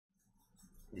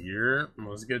Yeah,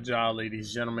 what's good, y'all,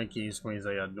 ladies, gentlemen, kings, queens?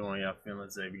 How y'all doing? Y'all feeling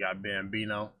safe? We got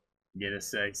Bino. Get it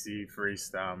sexy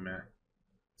freestyle, man.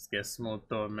 Let's get smooth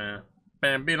through it,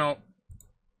 man. Bino.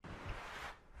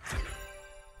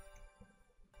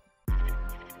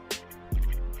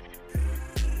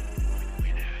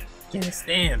 Can't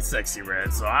stand Sexyy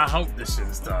Red, so I hope this shit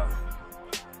is tough.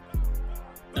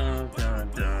 Dun dun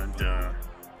dun dun.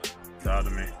 Talk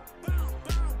to me.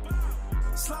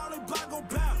 Slowly block go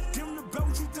bow. Give him the belt,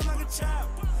 we treat them like a child.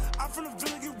 I'm from the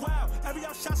village, get wild. Every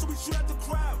out shot, so we shoot at the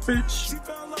crowd. Bitch. She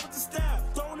fell in love with the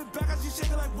stab. Throwing it back, as she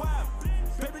shaking like wow.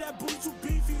 Baby, that booty too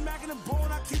beefy. Macking the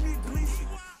bone, I keep me gleefy.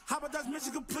 How about that's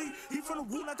mission complete? He from the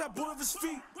wound, like that boy of his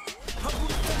feet. Her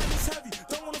booty fat is heavy.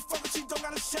 Don't wanna fuck her, she don't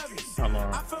got a Chevy.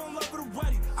 I fell in love with a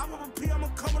wedding. I'm up a P, I'm a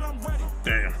coming, I'm ready.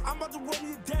 Damn. I'm about to run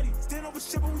me a daddy. Stand over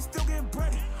shit, but we still getting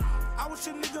bready. I wish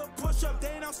a nigga push up. They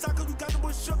ain't outside cause we got the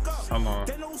boy shook up.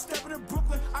 They know who's stepping in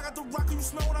Brooklyn. I got the rock and you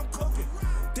smell what I'm cooking.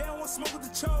 They don't want smoke with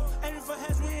the cho. Aiming for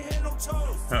heads, we ain't hear no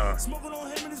toes. Smoking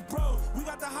on him and his bro. We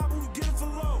got the hot, but we get it for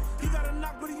low. He got a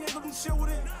knock, but he ain't gonna do shit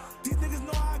with it. These niggas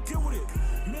know how I get with it.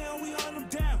 Man, we hunt him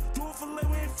down. Do it for late,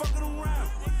 we ain't fucking around.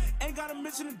 Ain't got a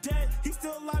mention of dead. He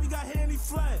still alive, he got hair and he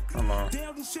fled. They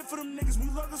don't do shit for them niggas. We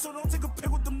lurking, so don't take a pic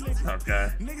with them niggas.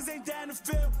 Okay. Niggas ain't die in the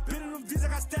field. Been in them V's, I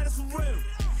got status for real.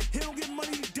 He don't get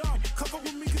money, he dumb. Come up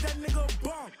with me, cause that nigga a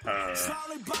bum.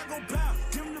 Slowly block go bow.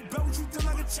 Give him the belt, we treat them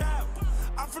like a child.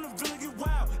 I'm from the village, get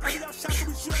wild. Every out shot, so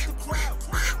we shoot at the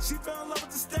crowd. She fell in love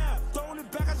with the stab. Throwing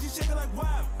it back, as she shaking like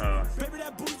wow. Baby,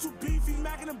 that booty too beefy.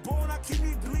 Macking the bone, I keep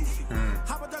me gleefy.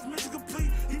 How about that's mission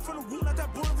complete? He from the wound, like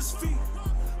that boy of his feet.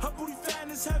 Her booty fat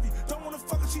and it's heavy. Don't wanna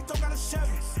fuck her, she don't got a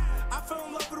Chevy. I fell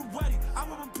in love with a wedding.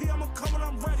 I'm up a P, I'm a coming,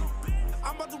 I'm ready.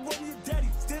 I'm about to run me a daddy.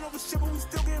 Stand over shit, but we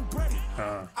still getting bready.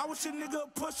 I wish a nigga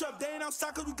would push up. They ain't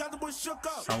outside cause we got the boy shook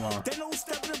up. They know who's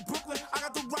stepping in Brooklyn. I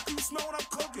got the rock and you smell what I'm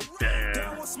cooking. They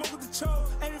don't want smoke with the cho.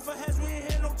 Aiming for heads, we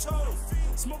ain't hear no toes.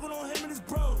 Smoking on him and his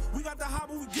bro. We got the hot,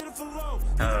 but we get it for low.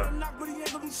 He got a knock, but he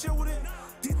ain't gonna do shit with it.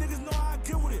 These niggas know how I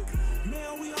get with it.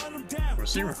 Man, we hunt him down.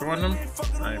 Was she recording them?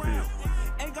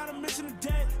 Ain't got a mission of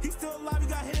dead. He still alive, he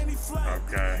got hair and he fled.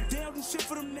 Okay. They don't do shit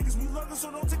for them niggas. We lurking, so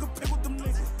don't take a pic with them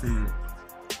niggas.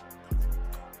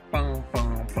 Boom,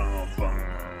 boom, boom, boom.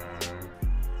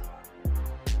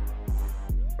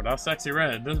 Without Sexyy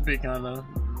Red, this be kinda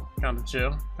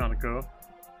chill, kinda cool.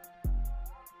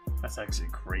 That's actually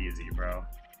crazy, bro.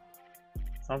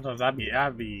 Sometimes I'd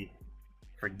be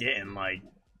forgetting, like,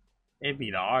 it be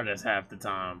the artist half the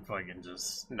time fucking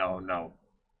just no.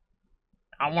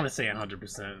 I want to say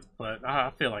 100%, but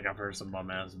I feel like I've heard some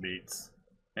bum-ass beats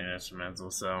and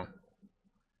instrumentals, so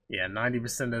yeah,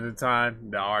 90% of the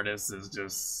time, the artist is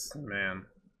just, man.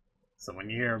 So when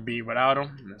you hear a beat without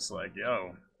him, it's like,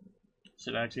 yo,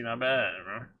 shit actually not bad,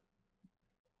 bro.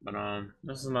 But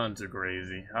this is nothing too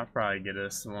crazy. I'll probably get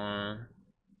this one,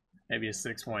 maybe a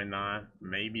 6.9,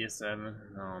 maybe a 7,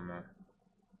 I don't know.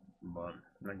 But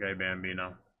okay,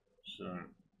 Bino. Sure.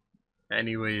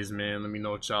 Anyways, man, let me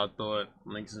know what y'all thought.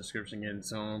 Link in the description getting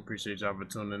soon. Appreciate y'all for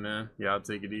tuning in. Y'all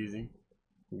take it easy.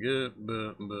 Good,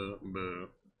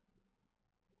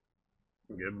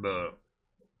 Goodbye.